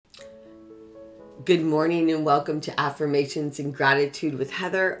Good morning and welcome to Affirmations and Gratitude with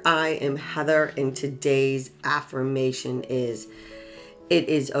Heather. I am Heather, and today's affirmation is: it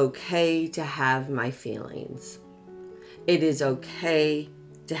is okay to have my feelings. It is okay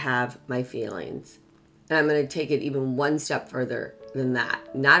to have my feelings. And I'm going to take it even one step further than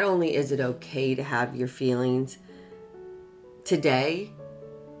that. Not only is it okay to have your feelings, today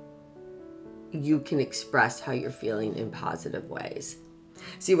you can express how you're feeling in positive ways.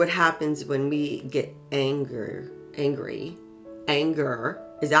 See, what happens when we get angry, anger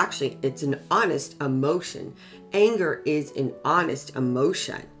is actually, it's an honest emotion. Anger is an honest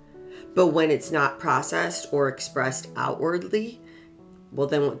emotion. But when it's not processed or expressed outwardly, well,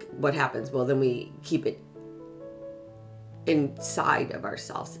 then what happens? Well, then we keep it inside of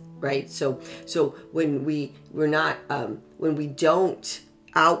ourselves, right? So when when we don't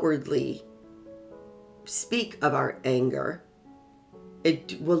outwardly speak of our anger,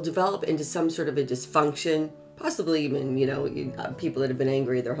 it will develop into some sort of a dysfunction, possibly even, people that have been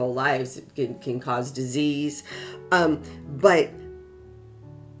angry their whole lives. It can cause disease. But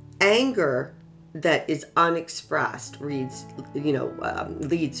anger that is unexpressed leads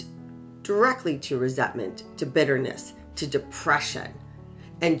directly to resentment, to bitterness, to depression,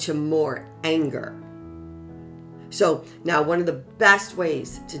 and to more anger. So now one of the best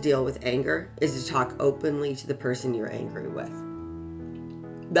ways to deal with anger is to talk openly to the person you're angry with.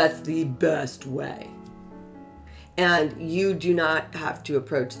 That's the best way. And you do not have to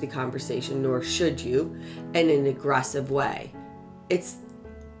approach the conversation, nor should you, in an aggressive way. It's,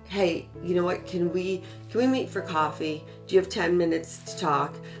 hey, you know what? Can we meet for coffee? Do you have 10 minutes to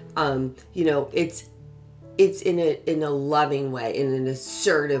talk? It's in a loving way, in an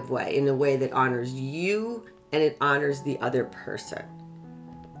assertive way, in a way that honors you and it honors the other person.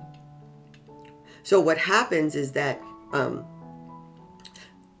 So what happens is that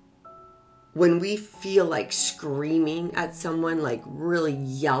when we feel like screaming at someone, like really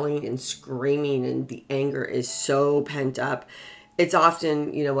yelling and screaming, and the anger is so pent up, it's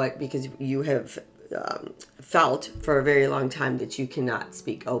often, because you have felt for a very long time that you cannot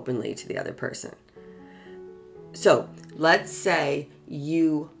speak openly to the other person. So let's say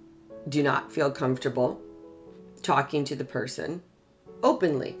you do not feel comfortable talking to the person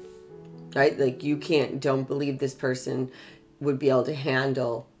openly, right? Like you don't believe this person would be able to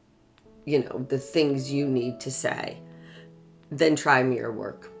handle the things you need to say. Then try mirror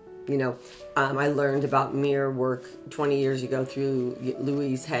work. I learned about mirror work 20 years ago through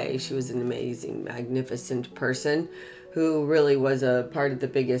Louise Hay. She was an amazing, magnificent person who really was a part of the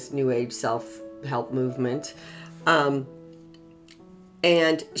biggest New Age self-help movement. And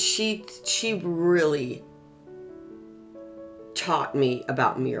she really taught me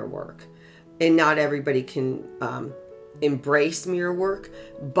about mirror work. And not everybody can embrace mirror work,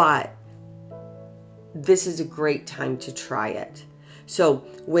 but this is a great time to try it. So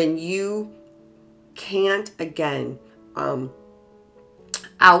when you can't, again,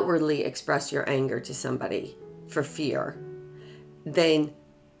 outwardly express your anger to somebody for fear, then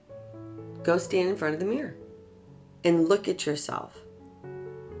go stand in front of the mirror and look at yourself.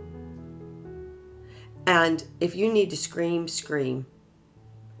 And if you need to scream, scream.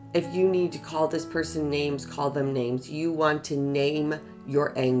 If you need to call this person names, call them names. You want to name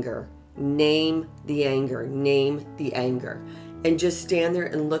your anger. Name the anger. Name the anger. And just stand there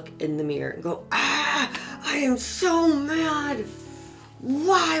and look in the mirror and go, I am so mad.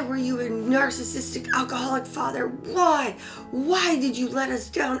 Why were you a narcissistic alcoholic father? Why? Why did you let us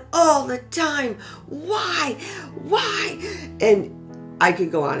down all the time? Why? And I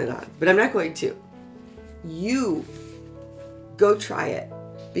could go on and on, but I'm not going to. You go try it,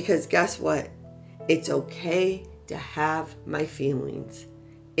 because guess what? It's okay to have my feelings.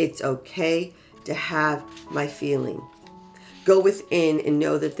 It's okay to have my feeling. Go within and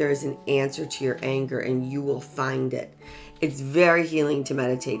know that there is an answer to your anger, and you will find it. It's very healing to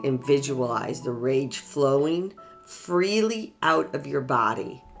meditate and visualize the rage flowing freely out of your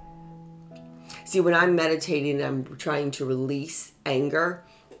body. See, when I'm meditating and I'm trying to release anger,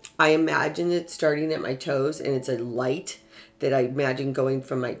 I imagine it starting at my toes, and it's a light that I imagine going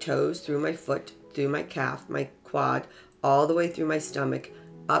from my toes, through my foot, through my calf, my quad, all the way through my stomach,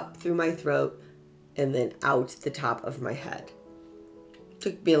 up through my throat, and then out the top of my head. It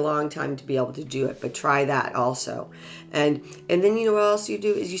took me a long time to be able to do it, but try that also. And then you know what else you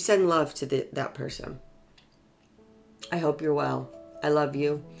do is you send love to that person. I hope you're well. I love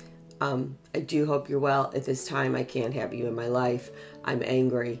you. I do hope you're well. At this time, I can't have you in my life. I'm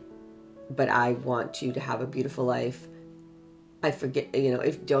angry, but I want you to have a beautiful life. I forget,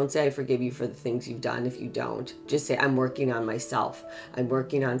 if don't say I forgive you for the things you've done. If you don't, just say I'm working on myself. I'm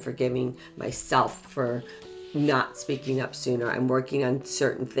working on forgiving myself for not speaking up sooner. I'm working on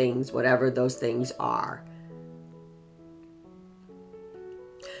certain things, whatever those things are.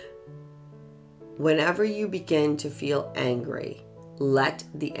 Whenever you begin to feel angry, let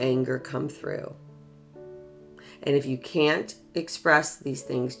the anger come through. And if you can't express these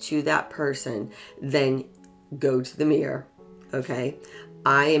things to that person, then go to the mirror. Okay?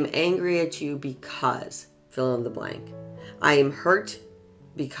 I am angry at you because fill in the blank. I am hurt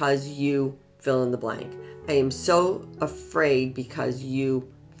because you fill in the blank. I am so afraid because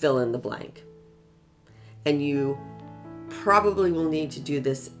you fill in the blank. And you probably will need to do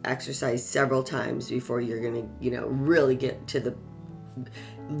this exercise several times before you're going to, really get to the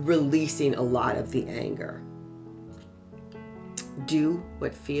releasing a lot of the anger. Do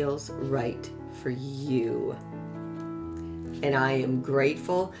what feels right for you. And I am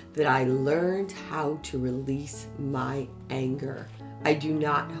grateful that I learned how to release my anger. I do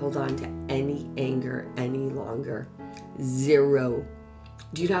not hold on to any anger any longer. Zero.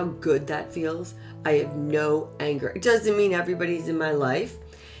 Do you know how good that feels? I have no anger. It doesn't mean everybody's in my life.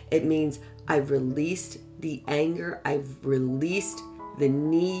 It means I've released the anger. I've released the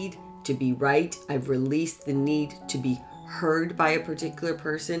need to be right. I've released the need to be heard by a particular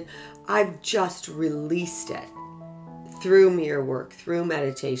person. I've just released it through mirror work, through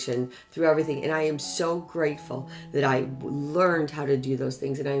meditation, through everything. And I am so grateful that I learned how to do those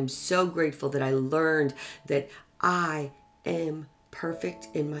things. And I am so grateful that I learned that I am perfect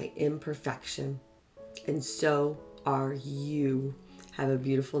in my imperfection. And so are you. Have a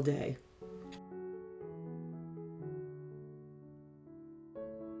beautiful day.